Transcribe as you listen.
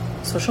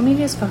social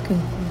media is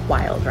fucking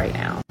wild right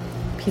now.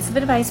 Piece of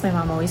advice my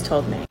mom always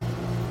told me: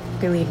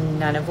 believe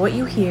none of what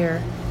you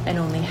hear and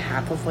only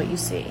half of what you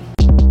see.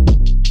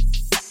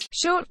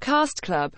 Short Cast Club.